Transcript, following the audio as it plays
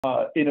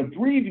In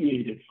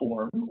abbreviated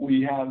form,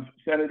 we have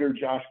Senator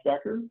Josh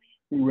Becker,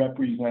 who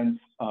represents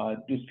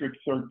District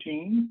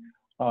 13,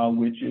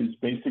 which is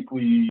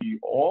basically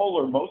all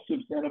or most of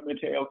San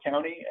Mateo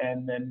County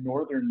and then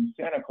northern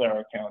Santa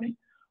Clara County.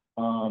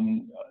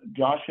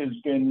 Josh has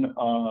been,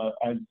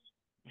 as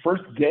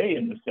first day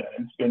in the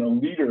Senate, been a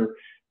leader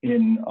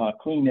in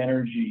clean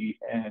energy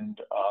and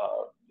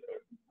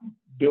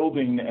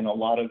building and a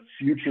lot of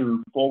future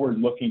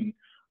forward-looking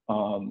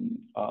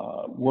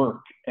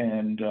work.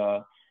 And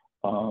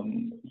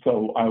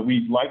so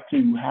we'd like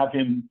to have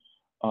him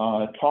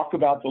talk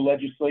about the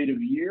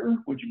legislative year,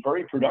 which is a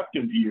very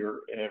productive year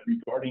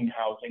regarding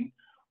housing,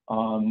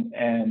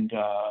 and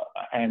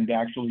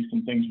actually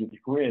some things with the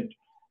grid.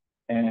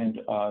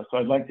 And so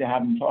I'd like to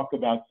have him talk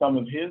about some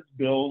of his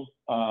bills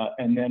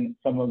and then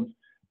some of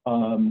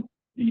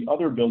the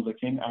other bills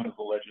that came out of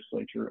the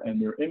legislature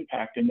and their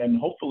impact. And then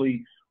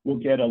hopefully we'll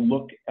get a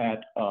look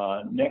at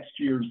next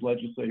year's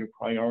legislative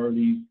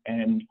priorities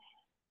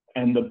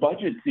and the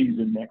budget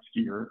season next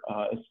year,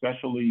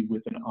 especially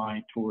with an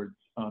eye towards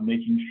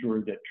making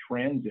sure that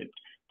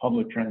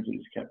public transit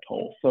is kept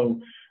whole. So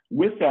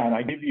with that,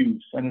 I give you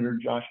Senator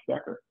Josh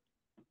Becker.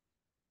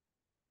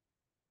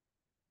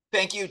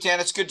 Thank you, Dan.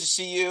 It's good to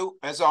see you,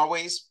 as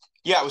always.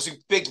 Yeah, it was a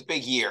big,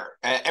 big year.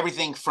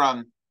 Everything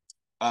from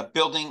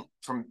building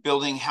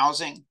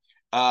housing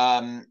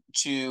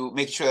to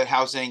making sure that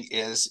housing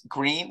is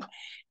green,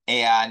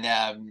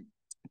 and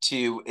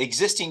to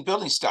existing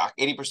building stock.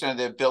 80% of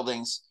the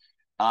buildings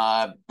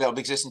that will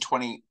exist in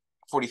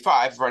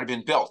 2045 have already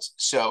been built.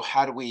 So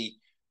how do we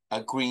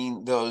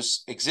green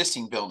those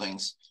existing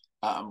buildings,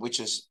 which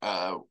is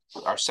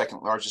our second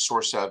largest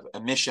source of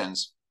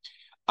emissions?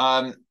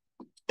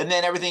 And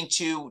then everything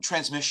to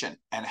transmission,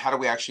 and how do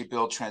we actually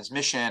build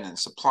transmission and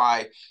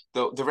supply,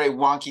 the very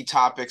wonky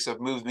topics of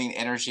moving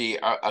energy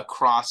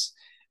across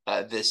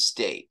this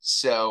state.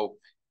 So,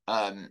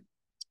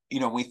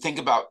 we think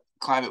about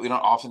climate, we don't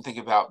often think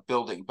about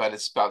building, but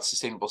it's about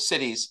sustainable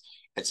cities,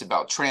 it's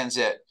about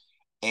transit,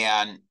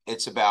 and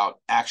it's about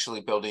actually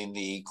building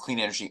the clean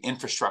energy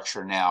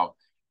infrastructure now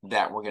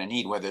that we're going to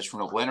need, whether it's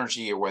renewable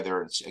energy or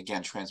whether it's,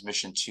 again,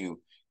 transmission to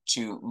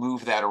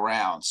move that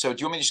around. So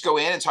do you want me to just go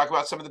in and talk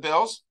about some of the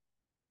bills?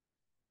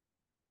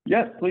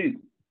 Yes, please.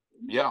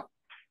 Yeah.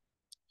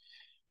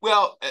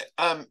 Well,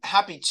 I'm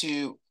happy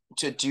to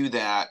do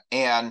that.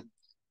 And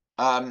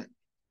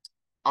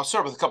I'll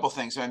start with a couple of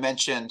things. I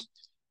mentioned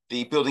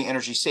the Building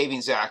Energy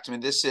Savings Act. I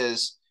mean, this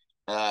was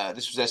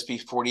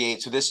SB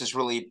 48. So this is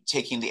really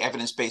taking the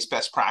evidence-based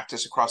best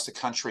practice across the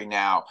country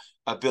now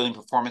of building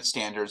performance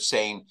standards,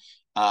 saying,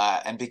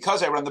 and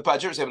because I run the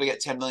budget, I was able to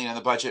get $10 million on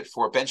the budget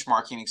for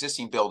benchmarking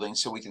existing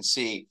buildings, so we can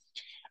see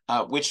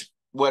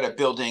what a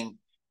building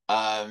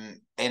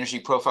energy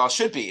profile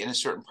should be in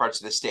certain parts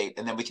of the state,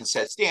 and then we can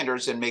set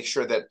standards and make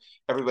sure that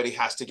everybody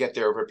has to get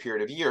there over a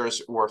period of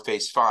years or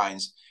face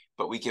fines.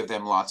 But we give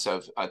them lots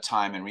of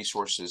time and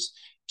resources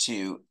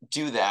to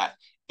do that,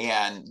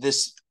 and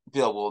this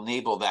bill will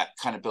enable that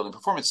kind of building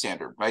performance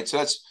standard, right? So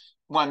that's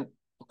one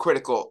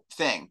critical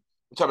thing.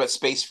 We talk about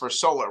space for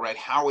solar, right?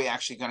 How are we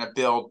actually going to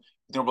build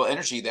renewable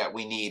energy that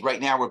we need? Right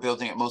now, we're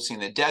building it mostly in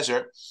the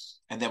desert,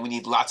 and then we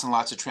need lots and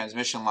lots of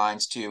transmission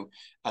lines to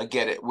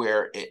get it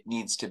where it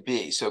needs to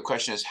be. So the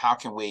question is, how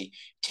can we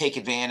take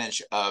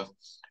advantage of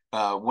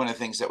one of the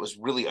things that was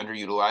really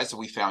underutilized that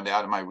we found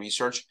out in my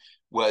research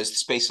was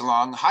space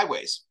along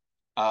highways.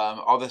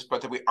 All this,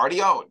 but that we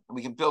already own.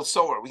 We can build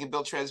solar, we can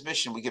build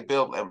transmission, we could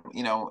build,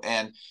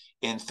 and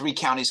in 3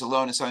 counties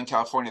alone in Southern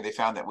California, they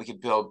found that we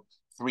could build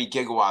 3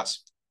 gigawatts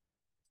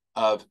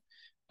of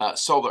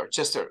solar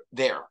just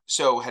there.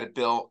 So had a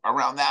bill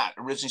around that.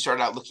 Originally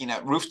started out looking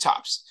at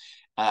rooftops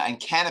and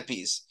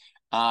canopies.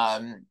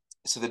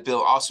 So the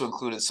bill also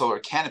included solar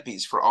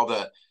canopies for all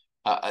the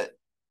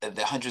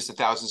hundreds of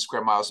thousands of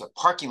square miles of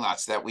parking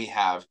lots that we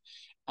have.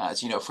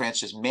 As you know, France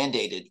just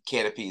mandated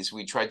canopies.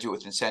 We tried to do it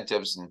with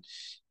incentives, and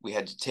we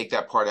had to take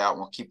that part out, and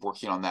we'll keep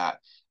working on that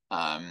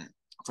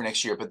for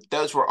next year. But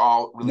those were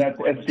all really that's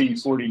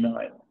SB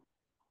 49.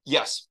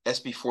 Yes,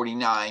 SB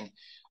 49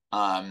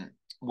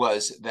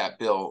 was that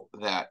bill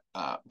that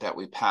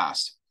we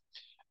passed.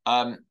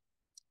 And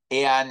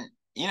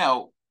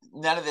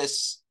none of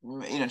this,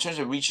 in terms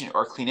of reaching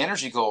our clean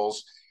energy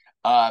goals,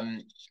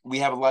 we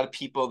have a lot of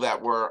people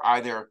that were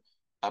either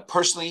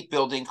personally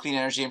building clean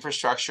energy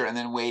infrastructure and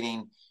then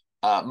waiting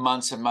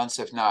months and months,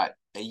 if not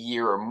a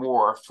year or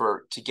more,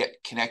 to get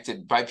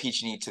connected by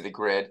PG&E to the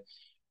grid,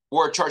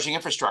 or charging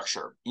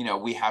infrastructure.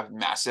 We have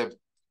massive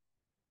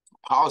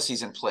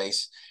policies in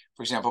place.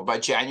 For example, by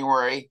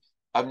January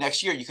of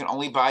next year, you can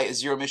only buy a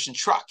zero-emission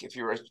truck if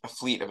you're a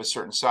fleet of a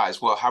certain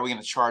size. Well, how are we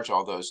going to charge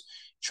all those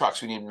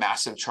trucks? We need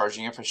massive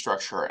charging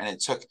infrastructure, and it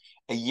took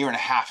a year and a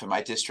half in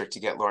my district to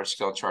get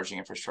large-scale charging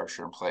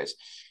infrastructure in place.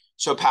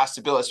 So passed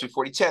the bill SB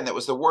 4010. That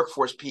was the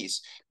workforce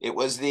piece. It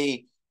was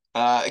the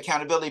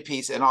accountability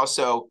piece, and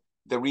also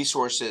the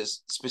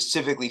resources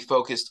specifically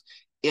focused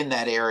in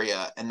that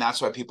area. And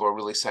that's why people are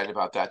really excited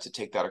about that, to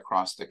take that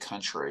across the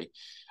country.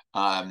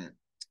 And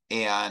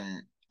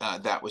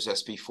that was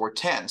SB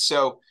 410.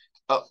 So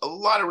a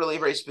lot of really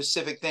very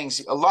specific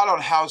things, a lot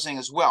on housing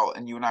as well.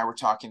 And you and I were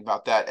talking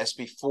about that.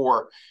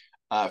 SB4,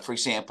 for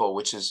example,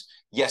 which is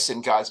Yes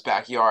in God's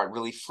Backyard,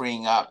 really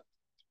freeing up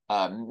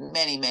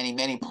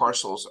many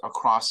parcels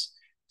across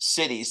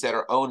cities that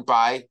are owned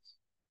by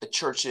the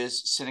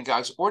churches,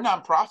 synagogues, or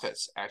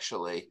nonprofits,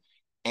 actually.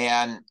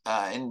 And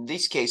in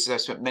these cases,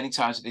 I've spent many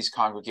times with these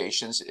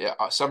congregations.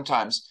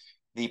 Sometimes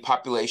the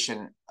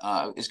population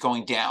is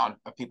going down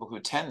of people who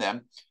attend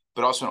them,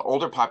 but also an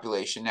older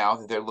population now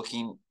that they're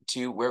looking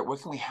to where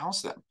can we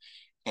house them?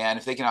 And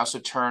if they can also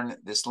turn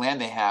this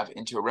land they have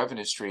into a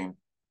revenue stream,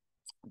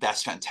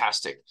 that's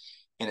fantastic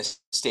in a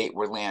state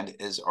where land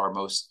is our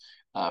most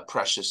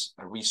precious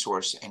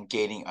resource and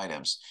gating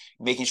items.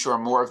 Making sure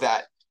more of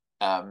that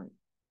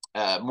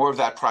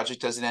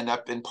project doesn't end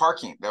up in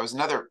parking. That was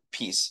another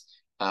piece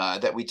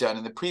that we done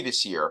in the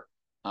previous year,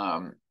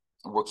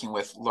 working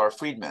with Laura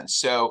Friedman.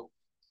 So,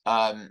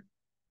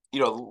 you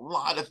know, a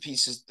lot of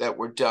pieces that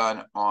were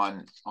done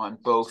on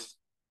both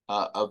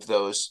of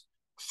those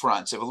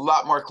fronts. I have a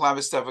lot more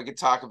climate stuff we could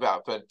talk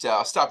about, but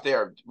I'll stop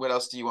there. What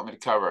else do you want me to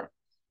cover?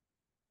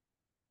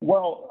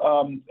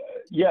 Well,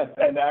 yes,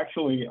 and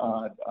actually,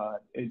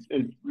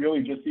 it's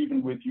really just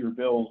even with your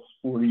bills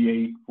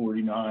 48,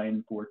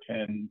 49,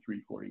 410,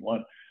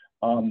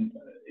 341.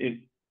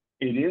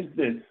 It is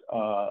this.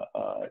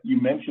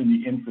 You mentioned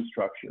the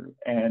infrastructure,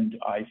 and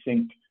I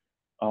think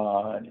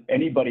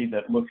anybody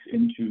that looks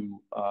into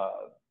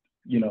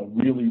you know,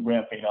 really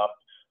ramping up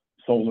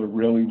solar,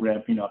 really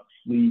ramping up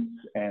fleets,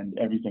 and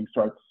everything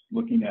starts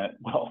looking at,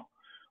 well,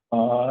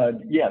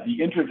 yeah, the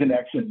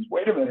interconnections.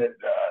 Wait a minute,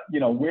 you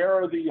know, where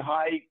are the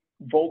high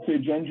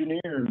voltage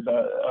engineers,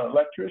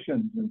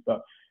 electricians and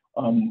stuff?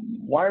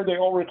 Why are they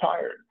all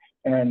retired?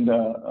 And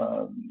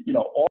you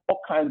know,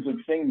 all kinds of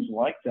things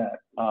like that.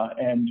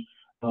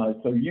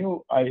 So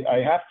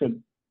I have to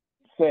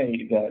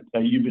say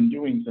that you've been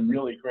doing some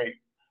really great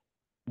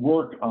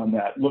work on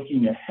that,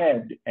 looking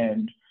ahead.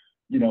 And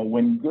you know,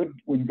 when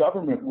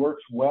government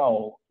works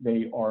well,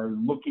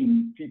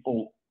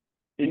 people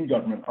in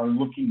government are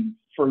looking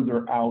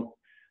further out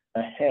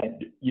ahead,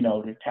 you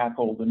know, to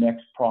tackle the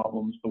next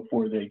problems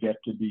before they get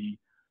to be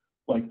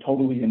like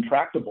totally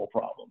intractable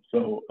problems.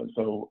 So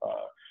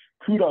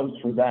kudos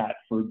for that,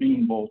 for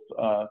being both,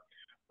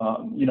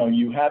 you know,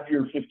 you have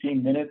your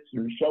 15 minutes,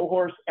 your show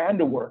horse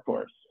and a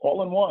workhorse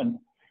all in one.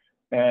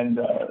 And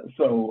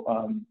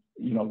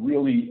you know,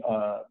 really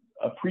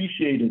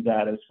appreciated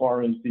that as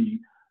far as the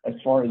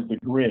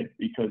grid,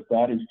 because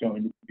that is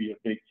going to be a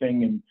big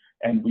thing.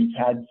 And we've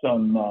had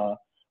some,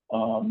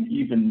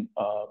 even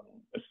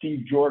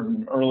Steve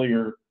Jordan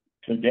earlier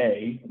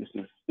today, this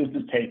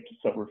is taped,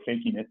 so we're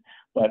faking it,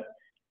 but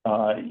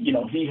you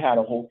know, he had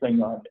a whole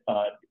thing on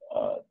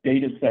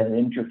data center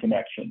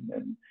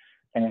interconnection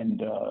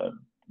and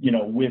you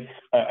know, with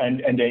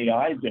and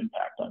AI's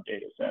impact on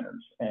data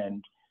centers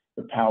and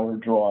the power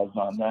draws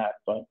on that.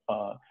 But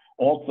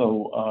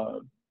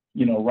also,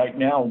 you know, right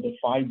now the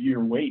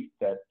 5-year wait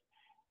that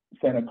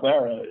Santa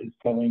Clara is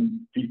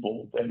telling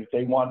people that if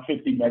they want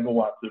 50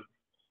 megawatts of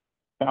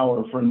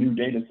power for a new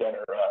data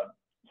center,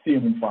 see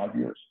them in 5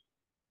 years.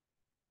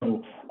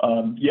 So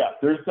yeah,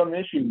 there's some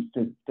issues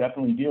to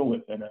definitely deal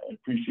with, and I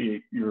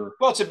appreciate your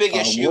well, it's a big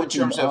issue in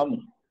terms of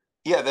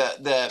yeah,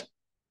 the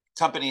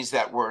companies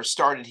that were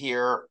started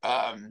here,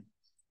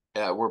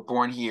 were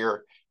born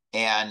here,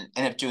 and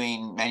end up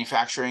doing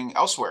manufacturing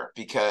elsewhere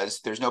because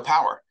there's no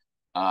power.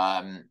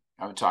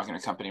 I'm talking to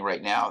a company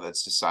right now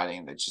that's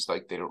deciding that just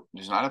like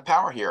there's not enough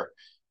power here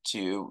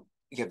to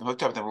get them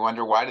hooked up. Then we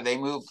wonder, why do they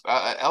move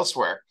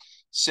elsewhere?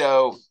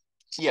 So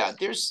yeah,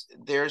 there's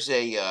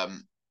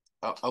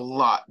a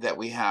lot that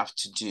we have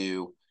to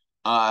do.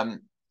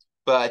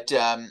 But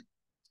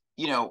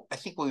you know, I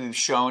think what we've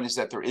shown is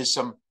that there is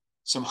some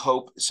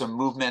hope, some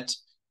movement.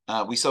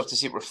 We still have to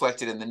see it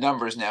reflected in the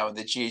numbers now, in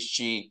the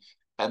GHG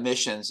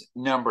emissions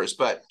numbers.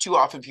 But too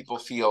often people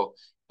feel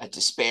a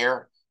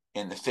despair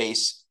in the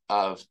face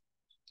of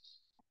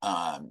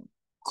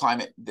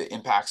the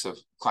impacts of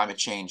climate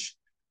change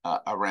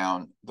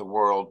around the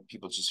world.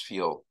 People just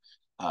feel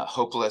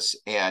hopeless.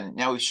 And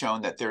now we've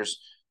shown that there's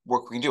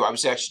work we can do. I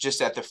was actually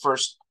just at the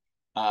first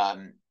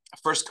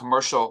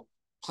commercial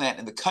plant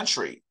in the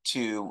country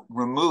to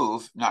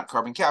remove, not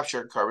carbon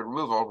capture, carbon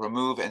removal,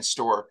 remove and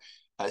store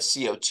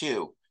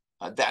CO2.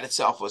 That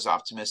itself was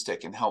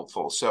optimistic and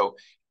helpful. So,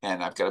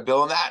 and I've got a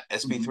bill on that,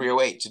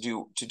 SB308,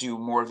 to do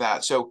more of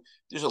that. So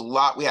there's a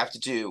lot we have to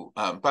do.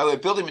 By the way,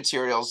 building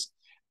materials,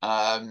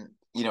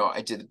 you know,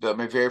 I did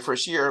my very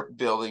first year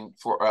building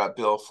for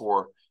bill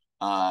for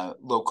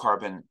low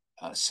carbon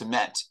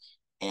cement.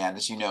 And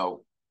as you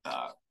know,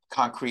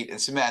 concrete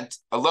and cement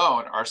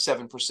alone are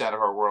 7% of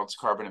our world's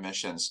carbon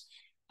emissions,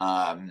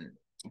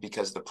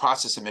 because the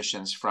process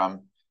emissions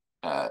from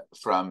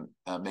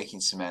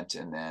making cement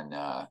and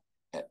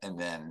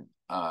then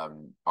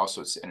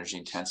also it's energy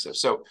intensive.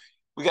 So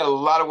we got a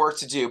lot of work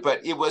to do,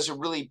 but it was a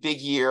really big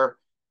year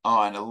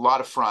on a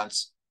lot of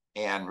fronts,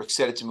 and we're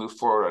excited to move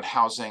forward on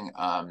housing,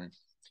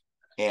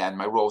 and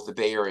my role with the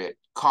Bay Area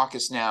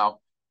Caucus now,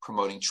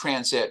 promoting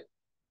transit,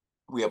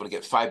 We were able to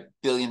get $5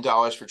 billion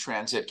for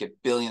transit,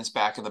 get billions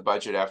back in the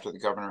budget after the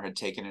governor had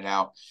taken it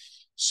out.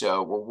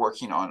 So we're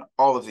working on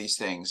all of these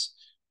things,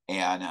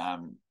 and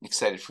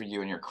excited for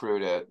you and your crew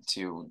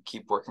to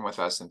keep working with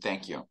us, and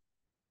thank you.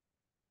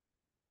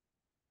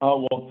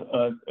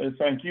 Well,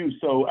 thank you.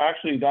 So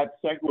actually that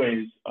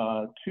segues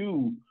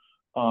to,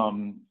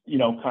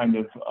 kind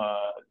of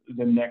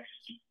the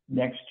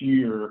next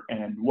year,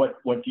 and what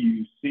do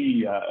you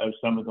see as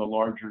some of the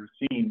larger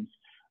themes?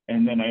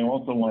 And then I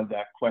also wanted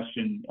that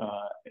question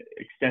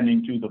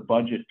extending to the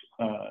budget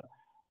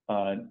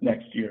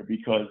next year,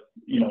 because,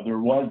 there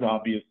was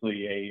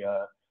obviously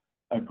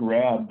a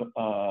grab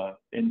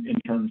in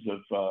terms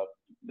of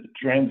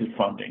transit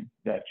funding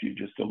that you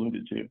just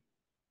alluded to.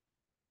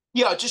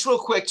 Yeah, just real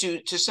quick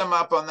to sum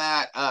up on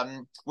that.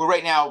 We're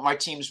right now, my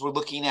teams, we're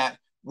looking at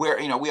where,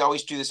 we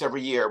always do this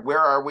every year. Where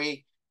are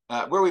we?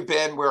 Where we've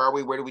been? Where are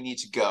we? Where do we need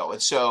to go?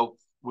 And so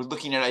we're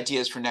looking at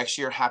ideas for next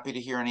year. Happy to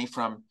hear any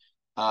from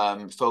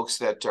folks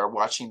that are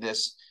watching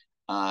this.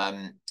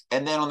 And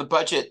then on the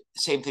budget,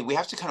 same thing. We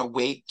have to kind of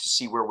wait to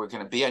see where we're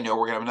going to be. I know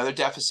we're going to have another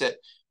deficit,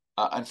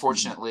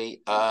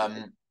 unfortunately,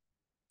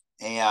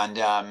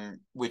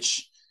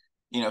 which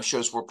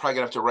shows we're probably going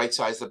to have to right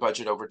size the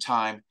budget over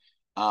time.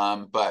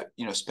 But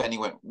spending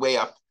went way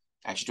up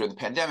actually during the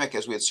pandemic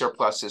as we had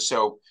surpluses.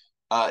 So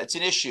it's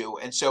an issue.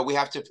 And so we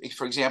have to,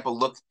 for example,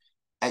 look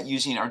at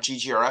using our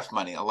GGRF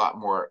money a lot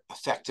more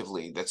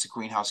effectively. That's a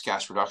greenhouse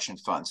gas reduction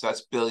fund. So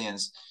that's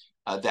billions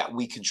that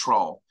we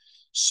control.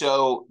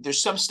 So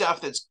there's some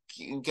stuff that's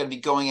going to be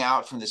going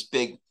out from this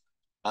big,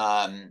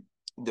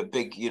 the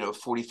big,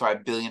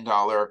 $45 billion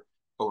over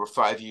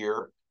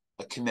 5-year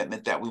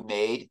commitment that we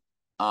made.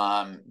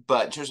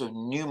 But in terms of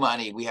new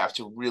money, we have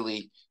to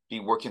really be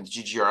working with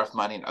GGRF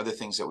money and other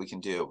things that we can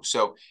do.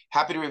 So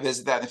happy to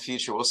revisit that in the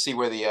future. We'll see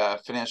where the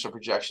financial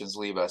projections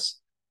leave us.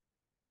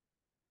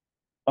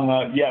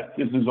 Yes,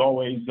 this is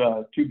always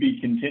to be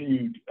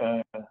continued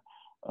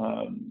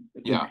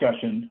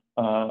discussion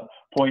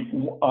point.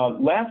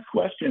 Last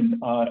question.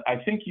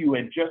 I think you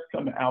had just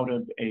come out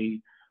of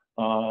a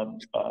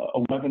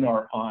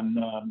webinar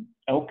on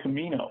El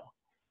Camino.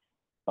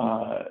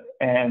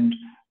 And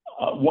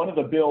one of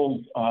the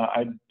bills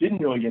I didn't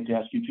really get to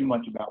ask you too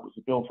much about was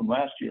the bill from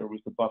last year, was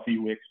the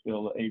Buffy-Wicks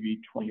bill,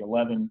 AB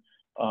 2011,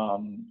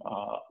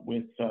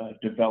 with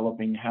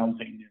developing housing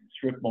in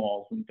strip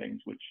malls and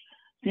things, which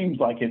seems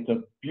like it's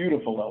a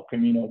beautiful El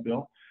Camino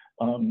bill,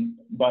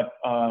 but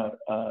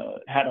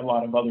had a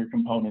lot of other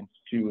components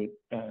to it,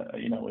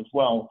 as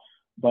well.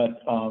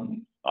 But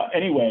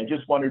anyway, I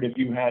just wondered if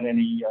you had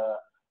anything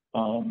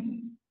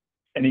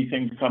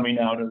coming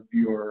out of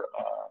your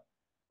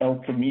El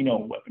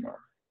Camino webinar.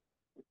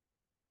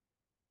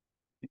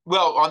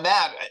 Well, on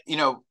that,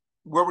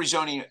 we're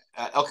rezoning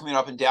El Camino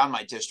up and down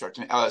my district.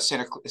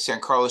 San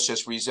Carlos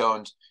just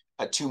rezoned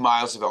 2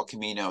 miles of El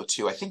Camino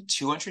to, I think,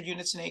 200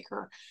 units an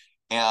acre,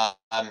 and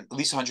at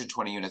least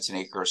 120 units an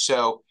acre.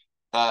 So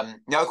now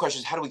the question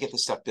is, how do we get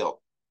this stuff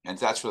built? And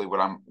that's really what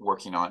I'm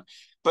working on.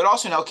 But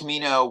also in El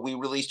Camino, we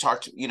really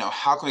talked,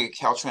 how can we get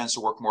Caltrans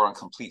to work more on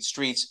complete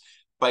streets,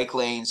 bike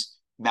lanes?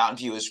 Mountain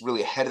View is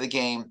really ahead of the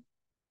game.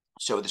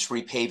 So this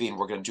repaving,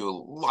 we're going to do a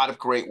lot of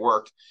great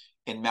work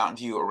in Mountain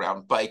View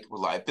around bike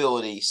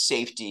reliability,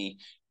 safety,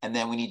 and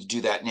then we need to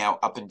do that now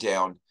up and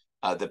down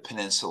the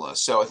peninsula.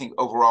 So I think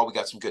overall we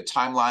got some good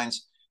timelines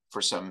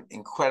for some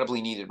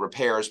incredibly needed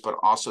repairs, but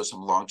also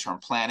some long-term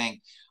planning.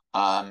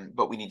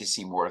 But we need to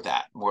see more of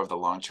that, more of the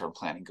long-term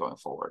planning going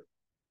forward.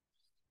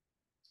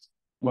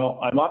 Well,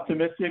 I'm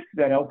optimistic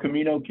that El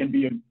Camino can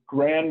be a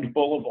grand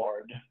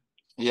boulevard.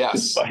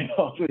 Yes,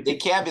 it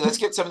can be. Let's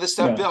get some of this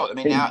stuff built. I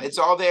mean, now it's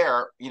all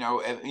there.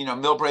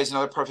 Millbrae is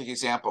another perfect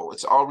example.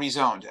 It's all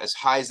rezoned as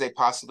high as they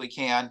possibly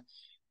can,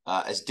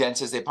 as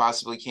dense as they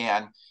possibly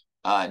can.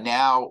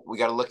 Now we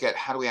got to look at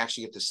how do we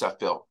actually get this stuff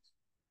built.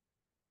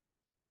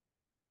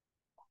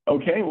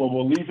 Okay, well,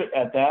 we'll leave it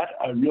at that.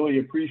 I really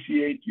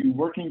appreciate you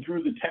working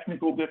through the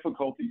technical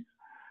difficulties,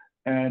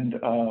 and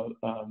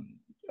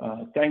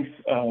thanks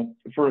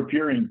for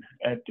appearing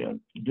at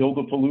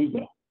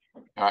Build-A-Palooza.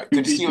 All right,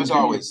 good to see you as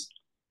always.